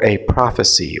 or a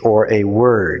prophecy, or a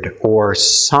word, or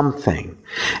something.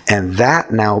 And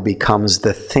that now becomes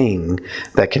the thing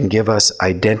that can give us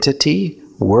identity,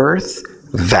 worth,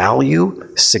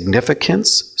 value,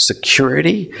 significance,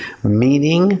 security,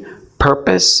 meaning,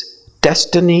 purpose,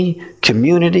 destiny,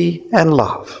 community, and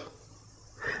love.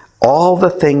 All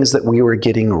the things that we were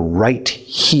getting right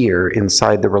here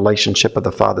inside the relationship of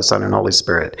the Father, Son, and Holy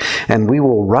Spirit. And we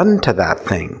will run to that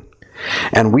thing.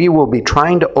 And we will be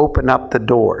trying to open up the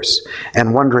doors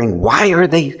and wondering, why are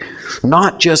they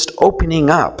not just opening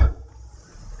up?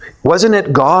 Wasn't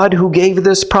it God who gave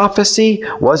this prophecy?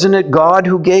 Wasn't it God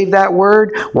who gave that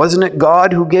word? Wasn't it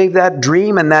God who gave that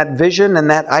dream and that vision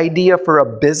and that idea for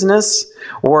a business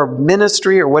or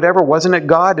ministry or whatever? Wasn't it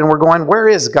God? And we're going, where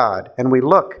is God? And we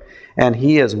look, and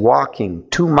he is walking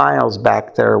 2 miles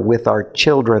back there with our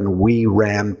children we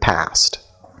ran past.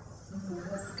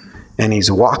 And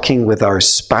he's walking with our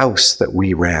spouse that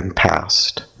we ran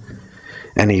past.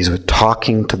 And he's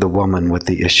talking to the woman with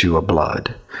the issue of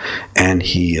blood. And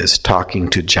he is talking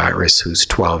to Jairus, whose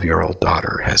 12-year-old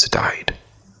daughter has died.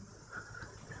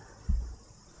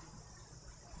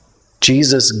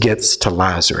 Jesus gets to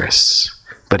Lazarus,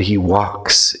 but he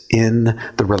walks in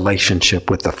the relationship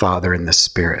with the Father and the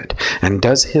Spirit. And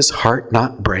does his heart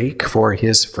not break for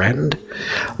his friend?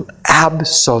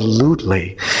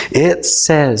 Absolutely. It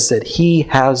says that he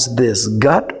has this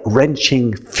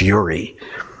gut-wrenching fury.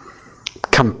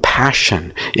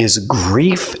 Compassion is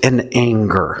grief and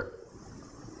anger.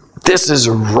 This is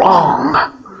wrong.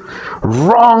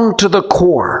 Wrong to the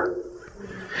core.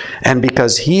 And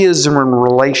because he is in a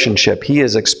relationship, he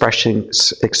is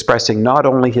expressing not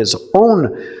only his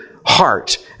own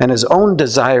heart and his own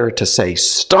desire to say,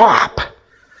 stop,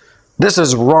 this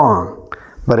is wrong,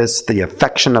 but it's the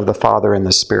affection of the Father and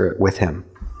the Spirit with him.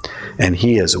 And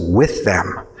he is with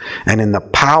them. And in the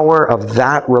power of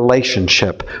that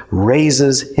relationship,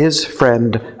 raises his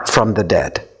friend from the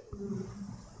dead.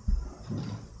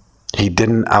 He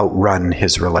didn't outrun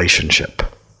his relationship.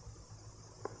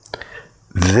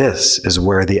 This is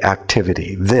where the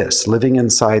activity, this, living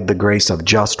inside the grace of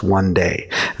just one day,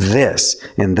 this,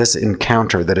 in this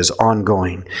encounter that is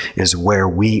ongoing, is where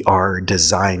we are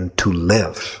designed to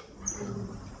live.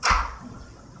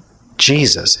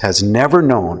 Jesus has never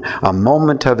known a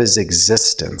moment of his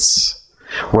existence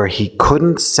where he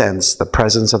couldn't sense the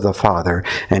presence of the Father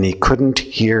and he couldn't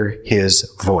hear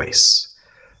his voice.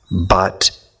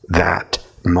 But that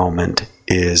moment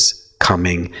is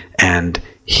coming and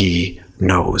he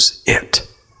knows it.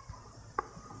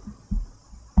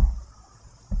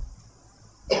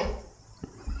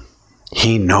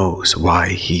 He knows why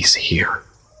he's here.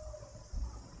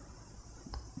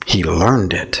 He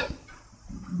learned it.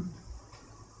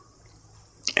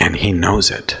 And he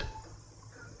knows it.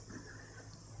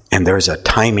 And there's a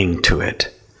timing to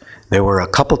it. There were a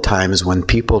couple times when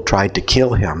people tried to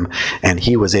kill him, and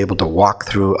he was able to walk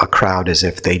through a crowd as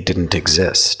if they didn't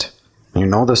exist. You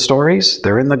know the stories?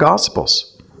 They're in the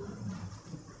Gospels.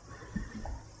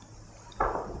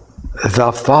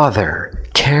 The Father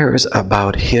cares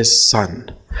about his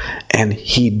Son, and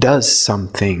he does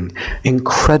something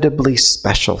incredibly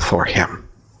special for him.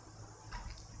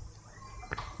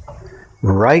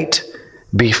 Right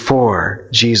before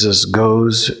Jesus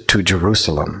goes to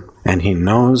Jerusalem, and he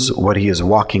knows what he is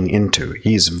walking into.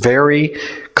 He's very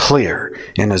clear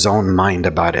in his own mind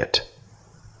about it.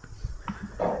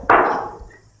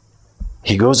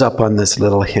 He goes up on this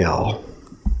little hill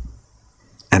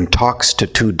and talks to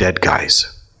 2 dead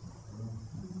guys.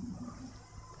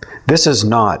 This is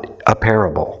not a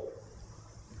parable.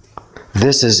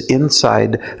 This is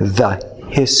inside the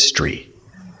history.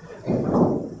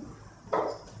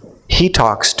 He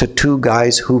talks to 2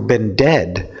 guys who've been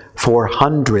dead for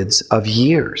hundreds of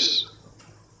years.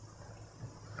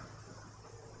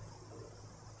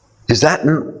 Is that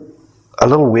a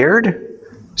little weird?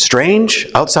 Strange?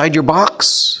 Outside your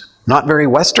box? Not very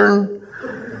Western?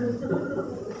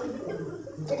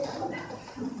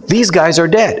 These guys are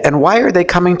dead. And why are they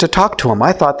coming to talk to him?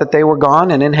 I thought that they were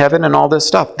gone and in heaven and all this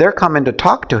stuff. They're coming to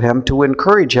talk to him to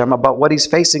encourage him about what he's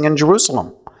facing in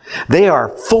Jerusalem. They are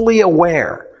fully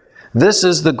aware This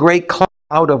is the great cloud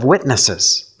of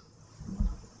witnesses.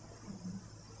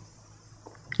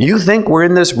 You think we're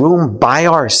in this room by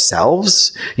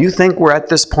ourselves? You think we're at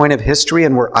this point of history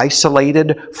and we're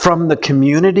isolated from the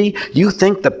community? You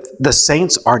think that the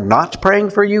saints are not praying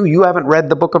for you? You haven't read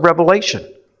the book of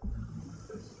Revelation.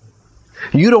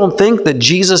 You don't think that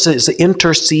Jesus is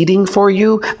interceding for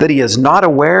you, that he is not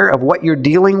aware of what you're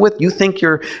dealing with? You think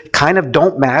you're kind of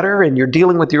don't matter and you're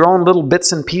dealing with your own little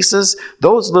bits and pieces?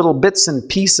 Those little bits and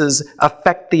pieces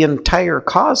affect the entire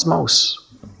cosmos.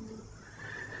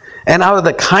 And out of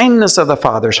the kindness of the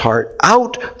Father's heart,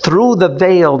 out through the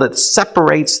veil that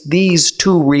separates these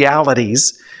two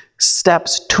realities,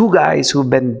 steps two guys who've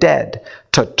been dead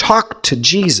to talk to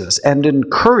Jesus and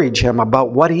encourage him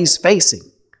about what he's facing.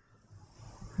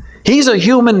 He's a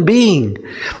human being.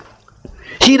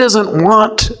 He doesn't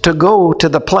want to go to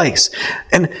the place.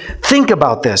 And think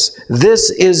about this.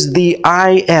 This is the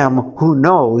I am who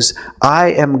knows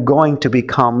I am going to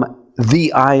become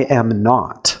the I am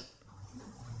not.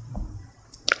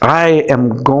 I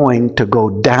am going to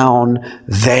go down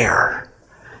there,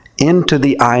 into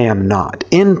the I am not,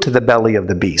 into the belly of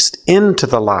the beast, into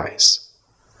the lies.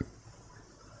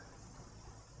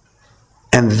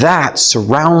 And that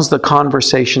surrounds the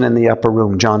conversation in the upper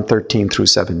room, John 13 through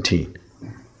 17.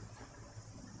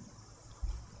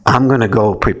 I'm going to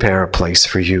go prepare a place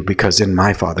for you because in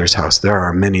my Father's house there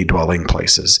are many dwelling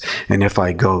places. And if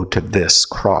I go to this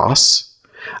cross,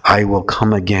 I will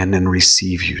come again and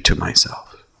receive you to myself,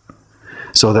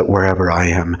 so that wherever I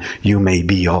am, you may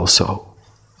be also.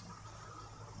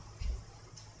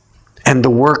 And the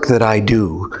work that I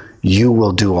do, you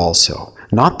will do also.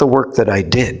 Not the work that I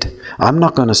did. I'm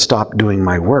not going to stop doing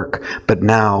my work, but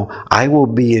now I will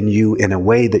be in you in a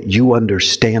way that you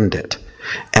understand it.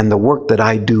 And the work that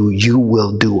I do, you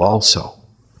will do also.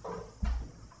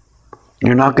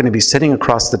 You're not going to be sitting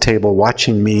across the table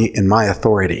watching me in my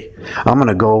authority. I'm going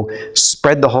to go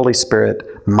spread the Holy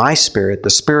Spirit, my Spirit, the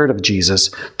Spirit of Jesus,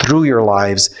 through your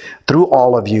lives, through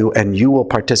all of you, and you will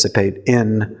participate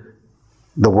in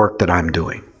the work that I'm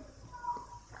doing.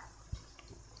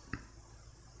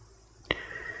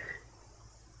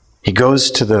 He goes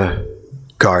to the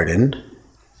garden,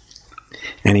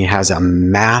 and he has a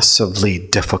massively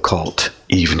difficult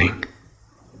evening.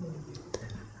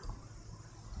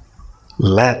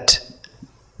 Let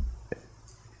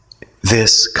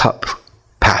this cup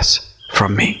pass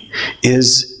from me.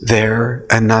 Is there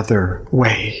another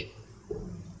way?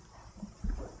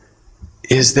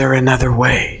 Is there another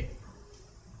way?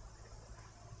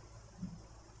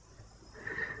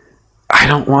 I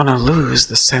don't want to lose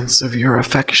the sense of your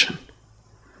affection.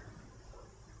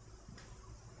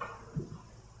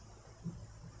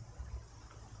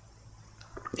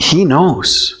 He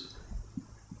knows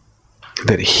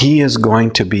that he is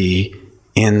going to be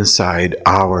inside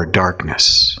our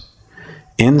darkness,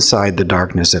 inside the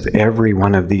darkness of every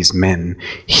one of these men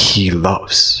he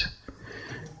loves,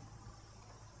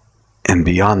 and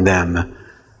beyond them,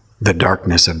 the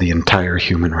darkness of the entire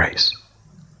human race.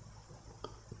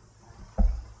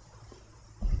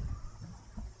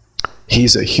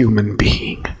 He's a human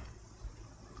being.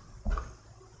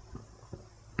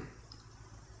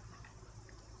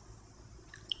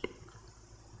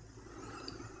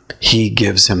 He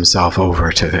gives himself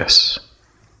over to this.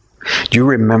 Do you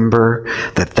remember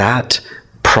that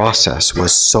process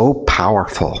was so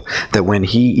powerful that when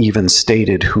he even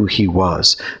stated who he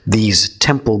was, these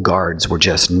temple guards were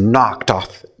just knocked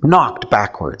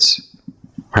backwards,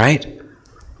 right?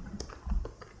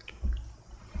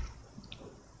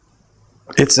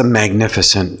 It's a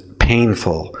magnificent,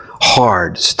 painful,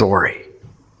 hard story.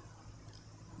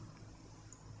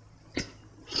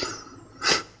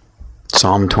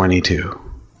 Psalm 22.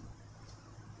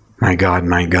 My God,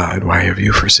 why have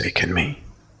you forsaken me?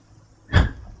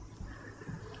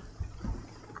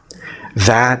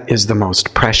 That is the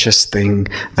most precious thing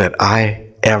that I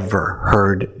ever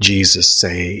heard Jesus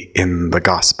say in the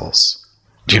Gospels.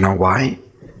 Do you know why?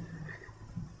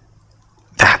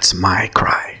 That's my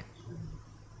cry.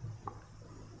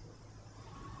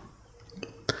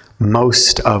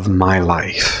 Most of my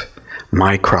life,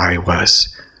 my cry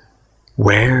was,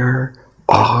 where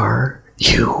are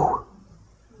you?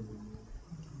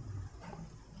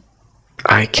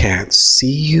 I can't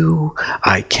see you.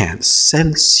 I can't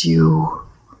sense you.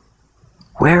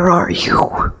 Where are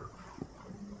you?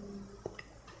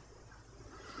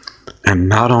 And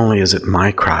not only is it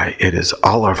my cry, it is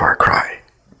all of our cry.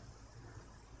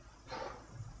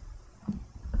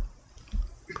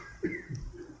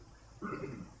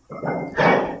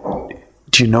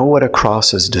 Do you know what a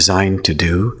cross is designed to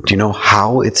do? Do you know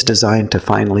how it's designed to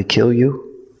finally kill you?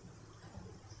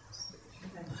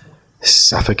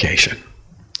 Suffocation.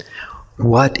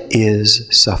 What is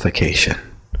suffocation?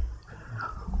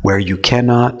 Where you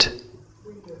cannot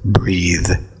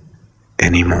breathe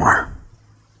anymore.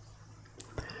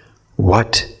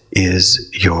 What is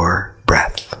your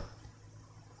breath?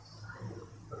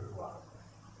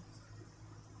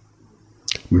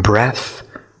 Breath,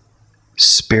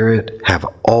 spirit have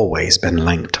always been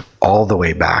linked all the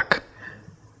way back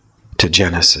to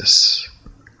Genesis.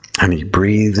 And he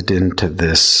breathed into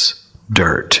this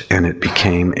dirt and it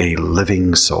became a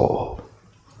living soul.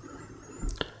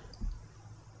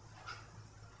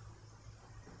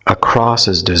 A cross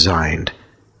is designed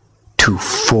to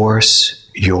force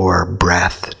your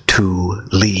breath to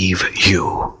leave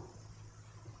you.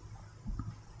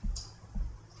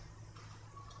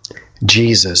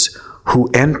 Jesus, who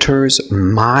enters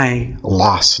my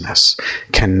lostness,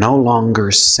 can no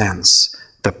longer sense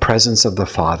the presence of the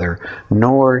Father,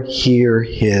 nor hear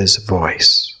his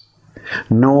voice,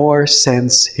 nor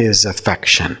sense his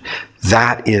affection.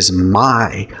 That is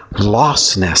my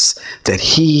lostness that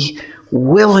he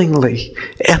willingly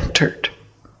entered.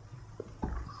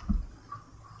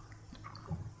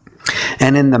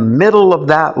 And in the middle of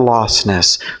that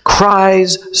lostness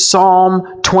cries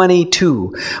Psalm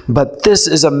 22. But this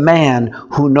is a man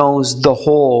who knows the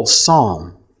whole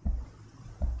psalm.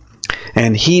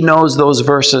 And he knows those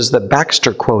verses that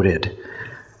Baxter quoted.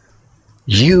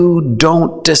 You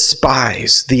don't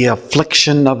despise the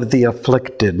affliction of the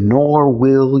afflicted, nor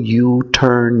will you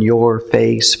turn your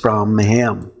face from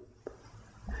him.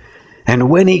 And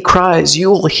when he cries,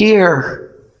 you'll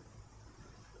hear.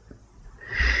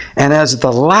 And as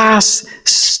the last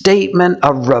statement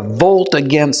of revolt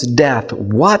against death,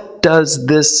 what does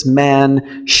this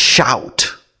man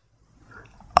shout?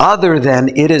 Other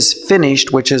than it is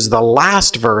finished, which is the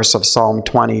last verse of Psalm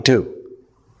 22.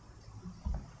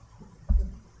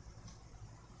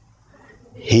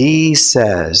 He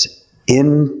says,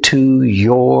 into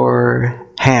your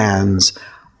hands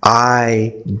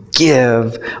I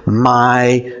give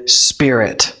my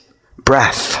spirit,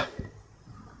 breath.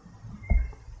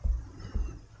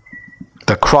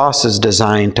 The cross is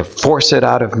designed to force it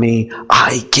out of me.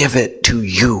 I give it to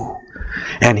you.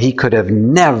 And he could have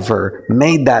never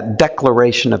made that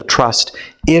declaration of trust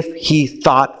if he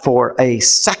thought for a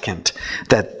second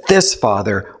that this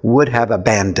Father would have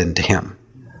abandoned him.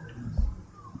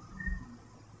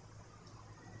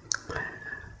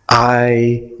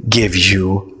 I give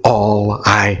you all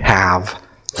I have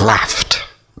left.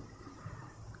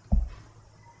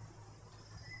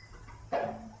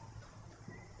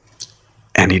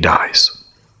 And he dies.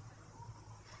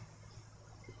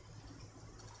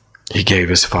 He gave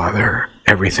his Father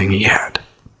everything he had.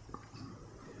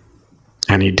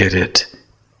 And he did it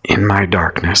in my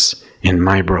darkness, in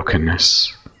my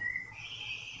brokenness.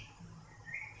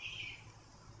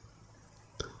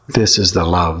 This is the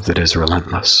love that is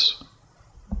relentless.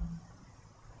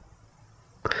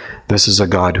 This is a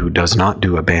God who does not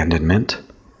do abandonment.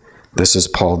 This is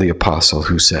Paul the Apostle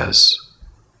who says,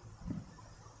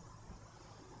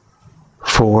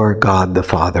 for God the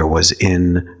Father was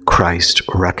in Christ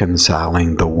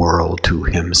reconciling the world to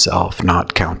himself,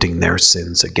 not counting their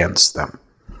sins against them.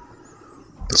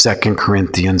 2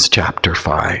 Corinthians chapter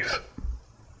 5.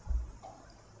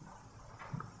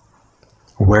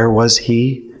 Where was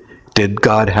he? Did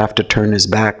God have to turn his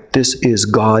back? This is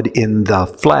God in the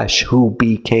flesh who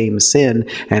became sin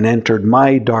and entered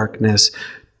my darkness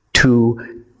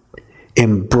to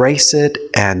embrace it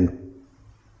and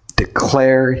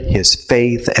declare his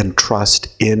faith and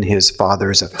trust in his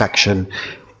Father's affection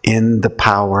in the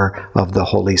power of the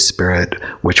Holy Spirit,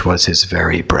 which was his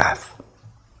very breath.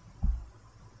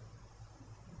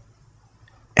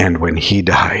 And when he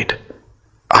died,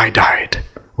 I died.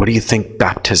 What do you think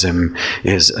baptism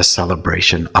is a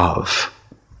celebration of?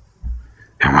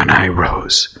 And when I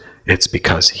rose, it's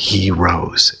because he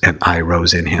rose and I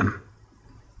rose in him.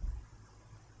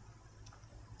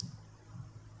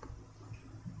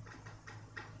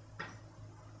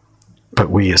 But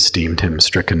we esteemed him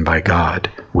stricken by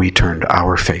God. We turned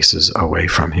our faces away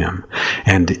from him.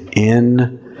 And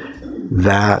in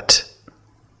that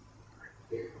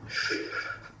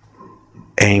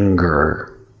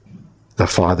anger, the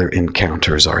Father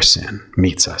encounters our sin,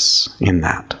 meets us in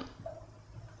that.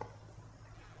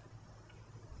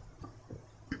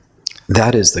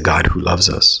 That is the God who loves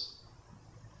us.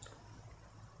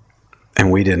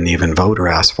 And we didn't even vote or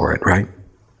ask for it, right?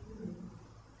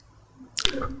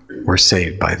 We're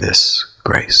saved by this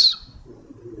grace.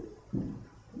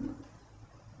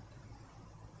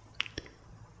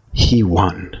 He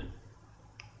won.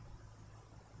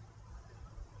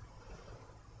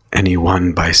 And he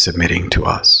won by submitting to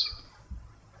us.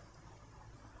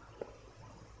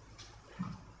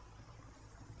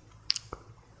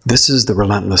 This is the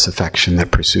relentless affection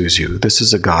that pursues you. This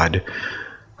is a God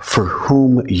for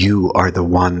whom you are the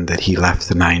one that he left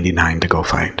the 99 to go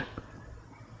find.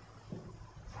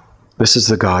 This is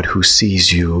the God who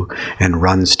sees you and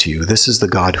runs to you. This is the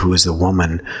God who is the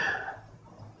woman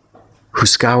who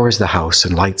scours the house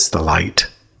and lights the light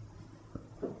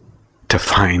to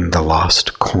find the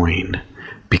lost coin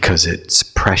because it's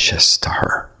precious to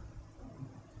her.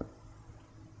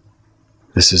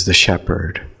 This is the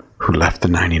shepherd who left the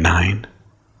 99,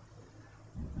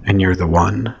 and you're the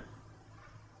one.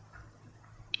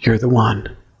 You're the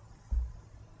one.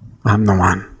 I'm the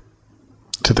one,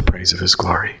 to the praise of his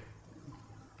glory.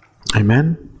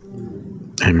 Amen?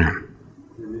 Amen.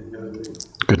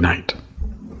 Good night.